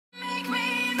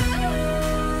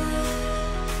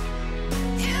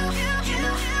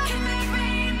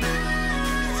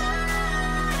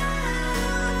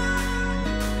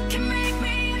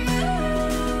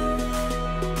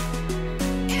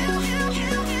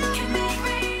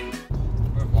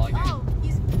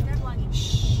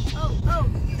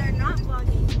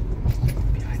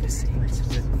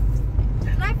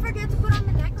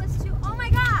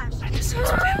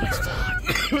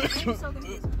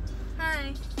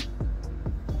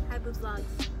B00FVLOG.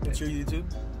 What's your YouTube?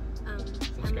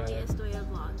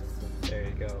 B00FVLOG. There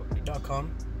you go.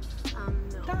 .com?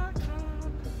 No.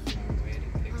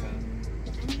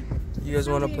 You guys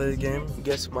want to play the game?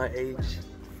 Guess my age.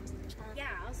 Yeah,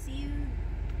 I'll see you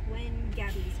when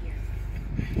Gabby's here.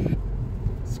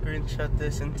 Screenshot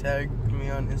this and tag me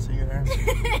on Instagram.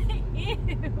 Ew.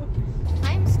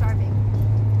 I'm starving.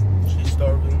 She's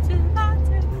starving.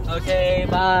 Okay,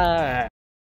 bye.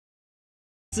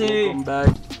 Welcome back.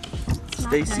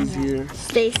 Stacy's here.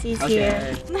 Stacy's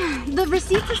here. The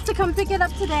receipt is to come pick it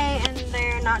up today, and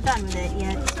they're not done with it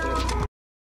yet. So.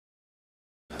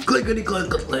 Clickety click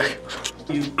click.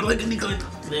 You clickety click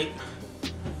click.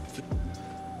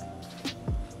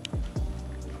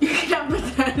 You can't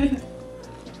put that in.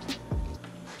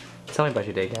 Tell me about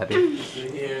your day, Gabby.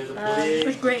 It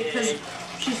was great because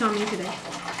she saw me today.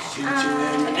 Shoot you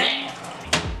in the neck.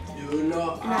 You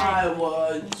know I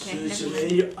want to shoot you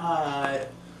in your eye.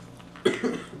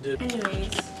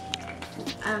 Anyways,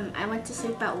 I went to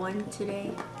sleep at 1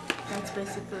 today. That's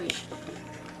basically.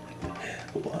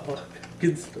 Wow,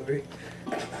 good story.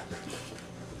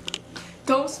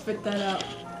 Don't spit that out.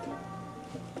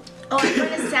 Oh, I'm going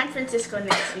to San Francisco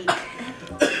next week.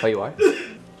 Oh, you are?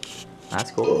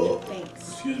 That's cool.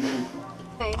 Thanks. Excuse me.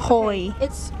 Hoy.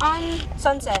 It's on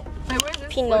Sunset.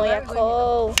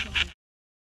 Pinoyako.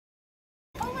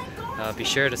 Be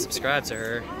sure to subscribe to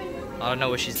her. I don't know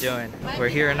what she's doing. We're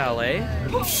here in LA.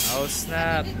 Oh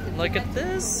snap! Look at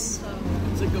this.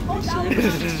 It's like a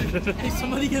picture. Hey,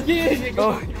 somebody get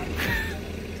Oh.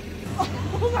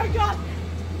 Oh my god!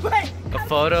 Wait! A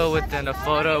photo within a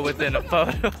photo within a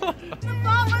photo. The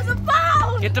phone was a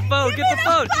phone! Get the phone! Get the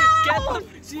phone! Get the.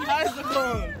 She has the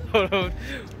phone. Photo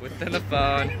within a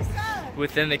phone.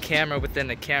 Within the camera, within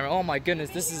the camera. Oh my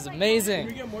goodness, this is Can we amazing.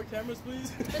 get more cameras,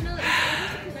 please?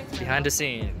 Behind the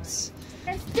scenes.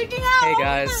 It's sticking out! Hey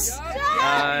guys,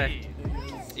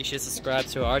 you should subscribe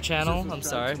to our channel. I'm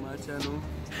sorry. To my channel.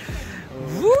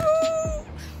 Woo!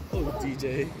 Oh,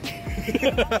 DJ.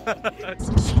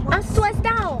 I'm stressed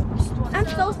out. I'm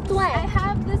so stressed. I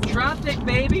have this Traffic,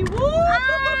 baby. Woo!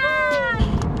 Ah!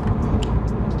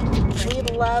 We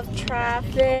love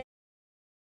traffic.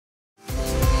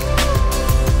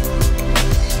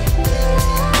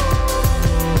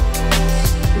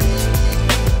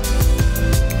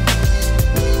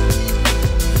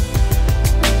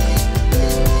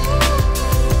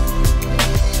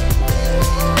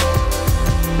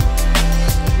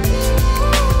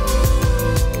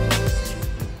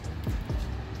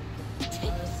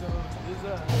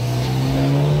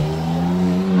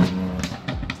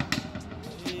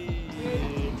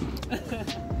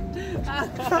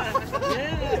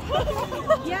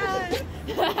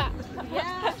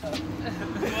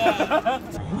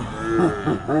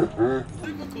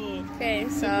 Okay,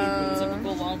 so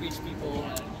Typical Long Beach people.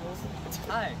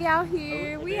 Hi.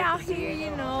 we out here,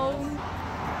 you know.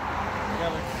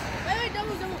 Wait,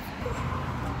 double.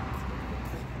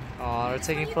 Oh, they're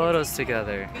taking photos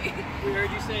together. We heard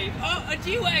you say, oh, a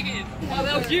G-Wagon! Oh,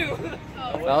 that was you!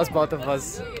 That was both of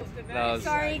us. That was.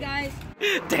 Sorry, guys.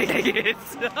 Dang it!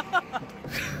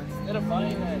 Instead of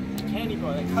buying that candy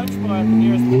bar, that Crunch bar at the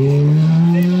nearest station,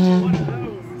 they don't want one of those.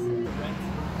 Rent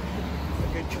a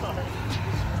good car.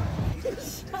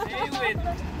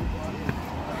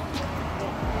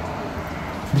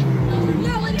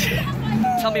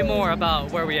 Tell me more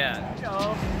about where we at. You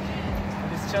know,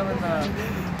 just chilling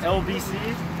LBC.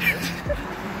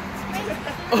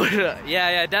 Oh,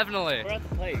 yeah, definitely. We're at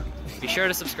the lake. Be sure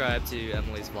to subscribe to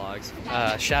Emily's vlogs.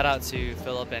 Shout out to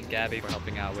Philip and Gabby for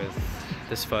helping out with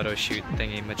this photo shoot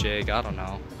thingy majig. I don't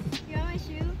know. You want my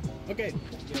shoe? Okay.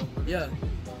 Yeah.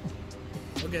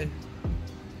 Okay.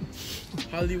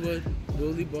 Hollywood,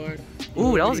 Boulevard.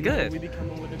 Ooh, that was good. We be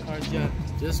coming with the cards, yeah.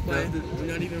 Just play. We're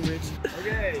not even rich.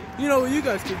 Okay. You know what you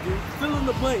guys could do? Fill in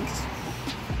the blanks.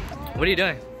 What are you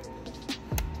doing?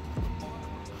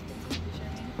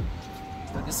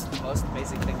 This is the most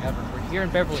amazing thing ever. We're here in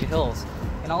Beverly Hills,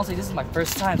 and honestly, this is my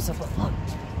first time. So look,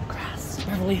 grass,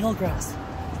 Beverly Hill grass.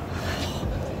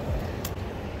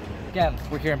 Again,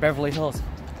 we're here in Beverly Hills.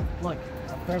 Look,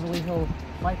 a Beverly Hill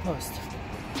light post.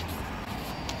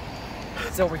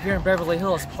 So we're here in Beverly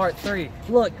Hills, part 3.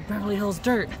 Look, Beverly Hills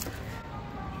dirt.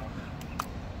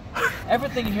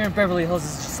 Everything here in Beverly Hills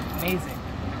is just amazing.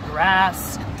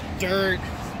 Grass, dirt.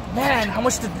 Man, how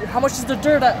much is the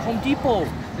dirt at Home Depot?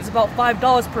 It's about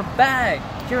 $5 per bag.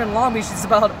 Here in Long Beach, it's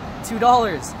about $2.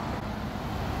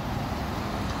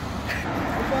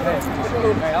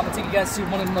 Alright, I'm gonna take you guys to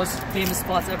one of the most famous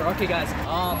spots ever. Okay, guys.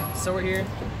 So we're here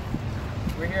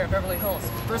at Beverly Hills.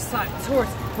 First time tours,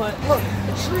 but look,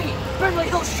 a tree. Beverly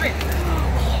Hills tree.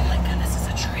 Oh my goodness, it's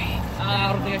a tree.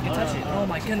 Oh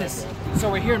my goodness.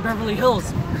 So we're here in Beverly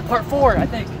Hills. Part 4, I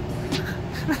think.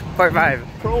 Part 5.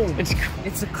 Chrome.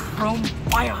 It's a chrome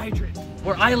fire hydrant.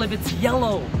 Where I live, it's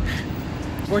yellow.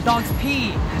 Where dogs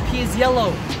pee is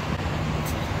yellow.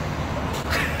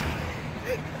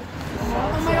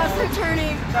 Oh my gosh, they're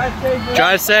turning.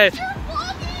 Drive safe.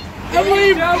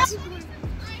 Emily!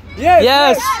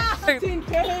 Yes!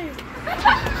 15K!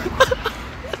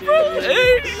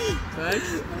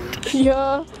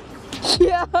 Yeah.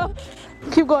 Yeah.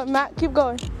 Keep going, Matt. Keep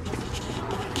going.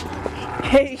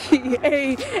 Hey, hey,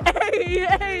 hey,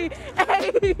 hey,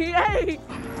 hey, hey.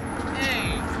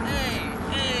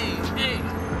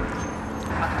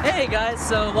 Hey guys,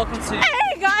 so welcome to...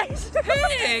 Hey guys.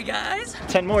 Hey guys!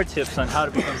 10 more tips on how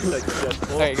to become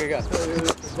successful. Alright, here we go.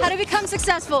 How to become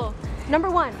successful. Number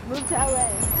 1, move to LA.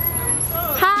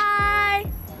 Hi.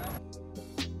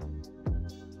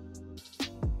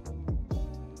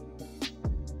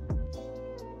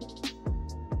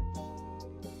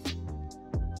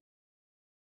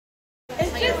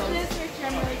 It's just this picture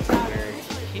I'm really proud of.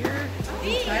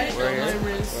 We're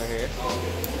here.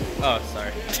 Oh,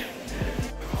 sorry.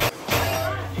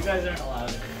 You guys aren't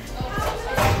allowed.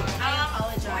 I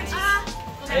apologize.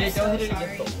 Hey, don't hit it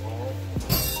against the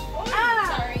wall.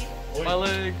 Sorry. My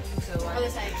leg. Other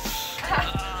side.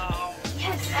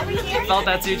 Yes, over here. Felt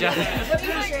that too, Jack.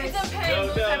 It's okay.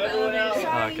 No, everyone else.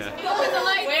 Oh, okay.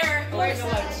 Where's the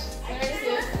light?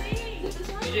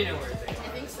 You know where it's at. I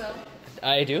think so.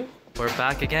 I do. We're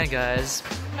back again, guys.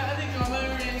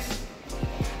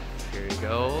 Here we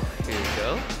go. Here we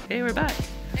go. Hey, we're back.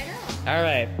 I know. All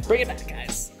right, bring it back,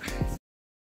 guys.